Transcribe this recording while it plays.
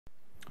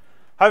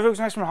Hi folks,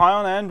 next from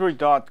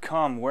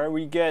HighOnAndroid.com, where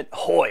we get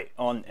Hoi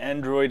on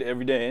Android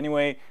every day.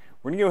 Anyway,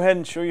 we're gonna go ahead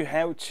and show you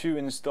how to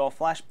install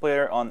Flash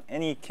Player on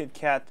any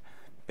KitKat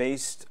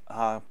based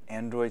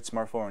Android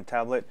smartphone or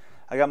tablet.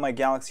 I got my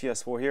Galaxy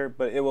S4 here,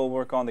 but it will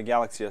work on the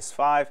Galaxy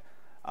S5,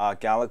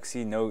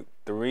 Galaxy Note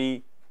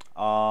 3.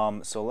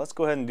 So let's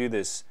go ahead and do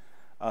this.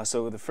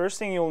 So the first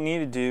thing you'll need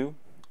to do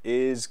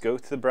is go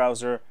to the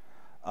browser,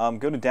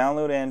 go to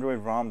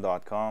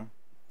downloadandroidrom.com.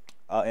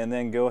 And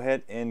then go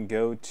ahead and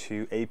go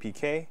to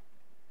APK,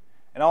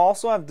 and I'll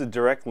also have the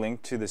direct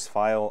link to this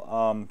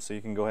file, so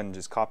you can go ahead and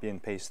just copy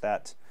and paste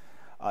that,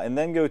 and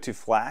then go to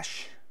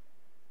Flash.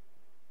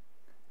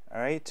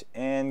 Alright,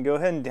 and go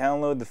ahead and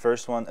download the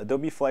first one,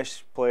 Adobe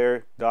Flash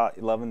Player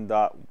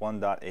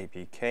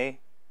 .11.1.apk.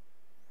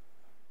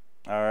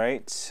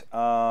 Alright,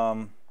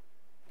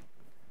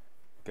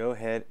 go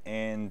ahead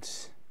and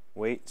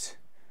wait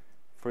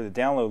for the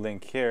download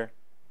link here.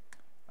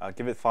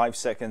 Give it 5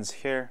 seconds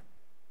here,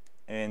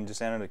 and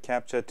just enter the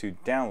CAPTCHA to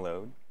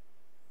download.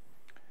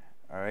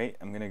 Alright,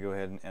 I'm going to go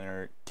ahead and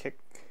enter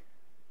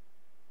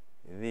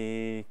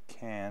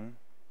KitKat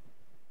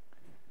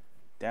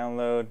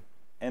download,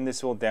 and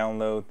this will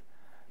download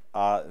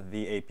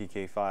the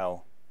APK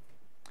file.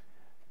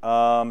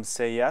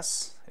 Say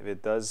yes. If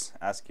it does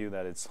ask you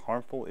that it's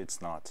harmful, it's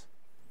not.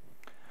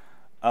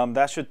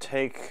 That should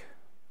take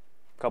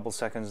a couple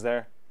seconds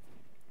there.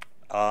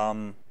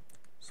 Sort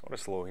of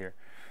slow here.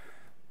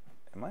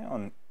 Am I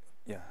on?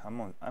 Yeah, I'm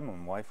on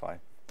Wi-Fi. I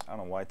don't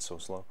know why it's so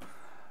slow.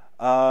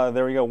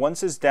 There we go.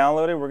 Once it's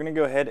downloaded, we're gonna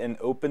go ahead and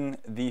open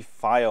the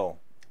file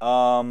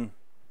and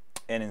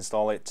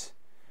install it.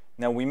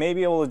 Now we may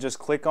be able to just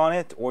click on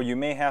it, or you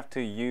may have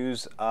to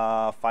use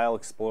File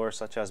Explorer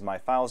such as My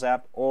Files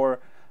app, or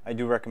I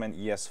do recommend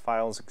ES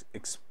Files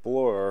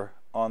Explorer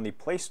on the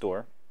Play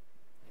Store.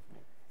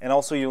 And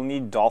also you'll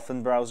need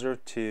Dolphin browser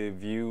to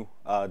view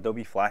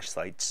Adobe Flash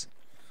sites.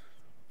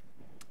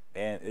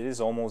 And it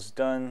is almost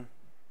done.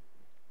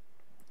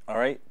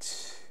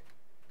 Alright,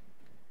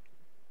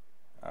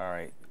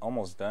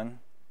 almost done.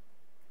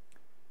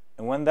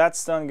 And when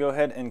that's done, go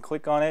ahead and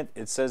click on it.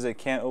 It says it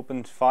can't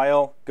open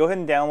file. Go ahead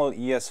and download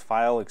ES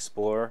File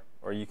Explorer,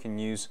 or you can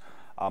use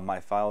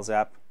My Files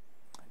app.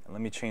 And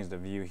let me change the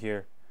view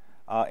here.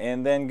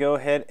 And then go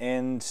ahead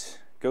and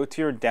go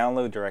to your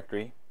download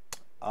directory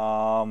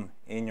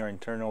in your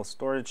internal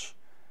storage.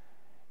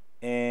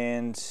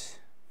 And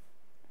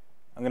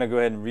I'm going to go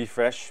ahead and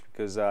refresh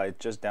because it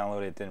just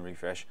downloaded, it didn't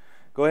refresh.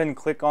 Go ahead and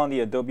click on the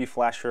Adobe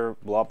Flasher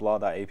blah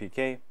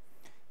blah.apk.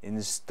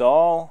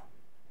 Install.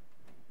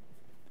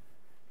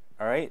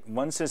 Alright,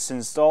 once it's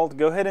installed,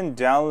 go ahead and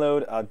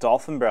download a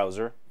Dolphin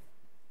browser.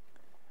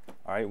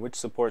 Alright, which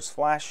supports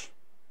Flash.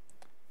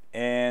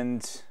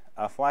 And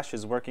Flash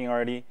is working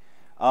already.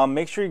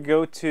 Make sure you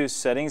go to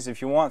settings.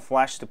 If you want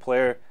Flash to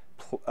play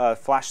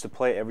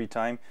every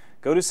time,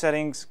 go to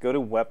settings, go to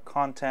web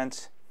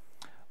content.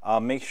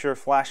 Make sure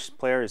Flash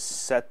Player is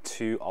set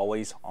to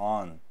always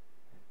on.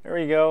 There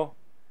we go.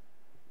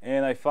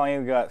 And I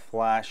finally got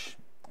Flash,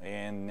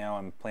 and now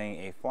I'm playing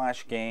a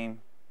Flash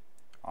game,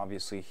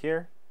 obviously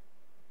here.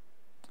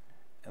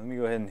 And let me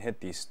go ahead and hit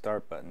the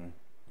start button,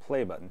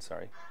 play button,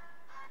 sorry.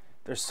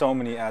 There's so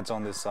many ads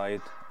on this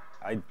site.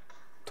 I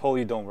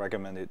totally don't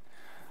recommend it,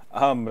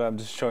 but I'm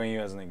just showing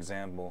you as an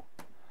example.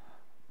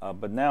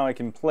 But now I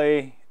can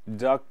play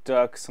Duck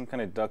Duck, some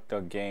kind of Duck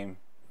Duck game.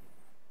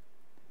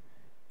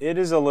 It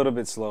is a little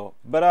bit slow,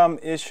 but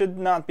it should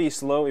not be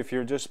slow if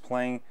you're just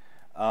playing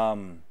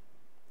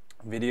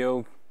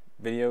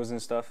videos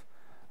and stuff,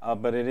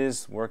 but it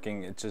is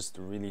working. It's just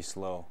really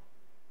slow.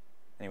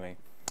 Anyway,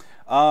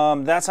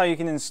 that's how you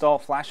can install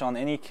Flash on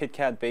any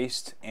KitKat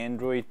based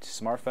Android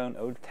smartphone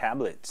or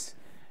tablet.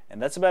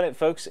 And that's about it,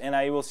 folks, and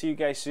I will see you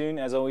guys soon.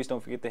 As always,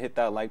 don't forget to hit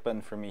that like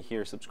button for me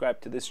here, subscribe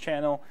to this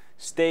channel,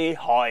 stay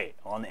high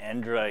on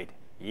Android.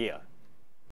 Yeah.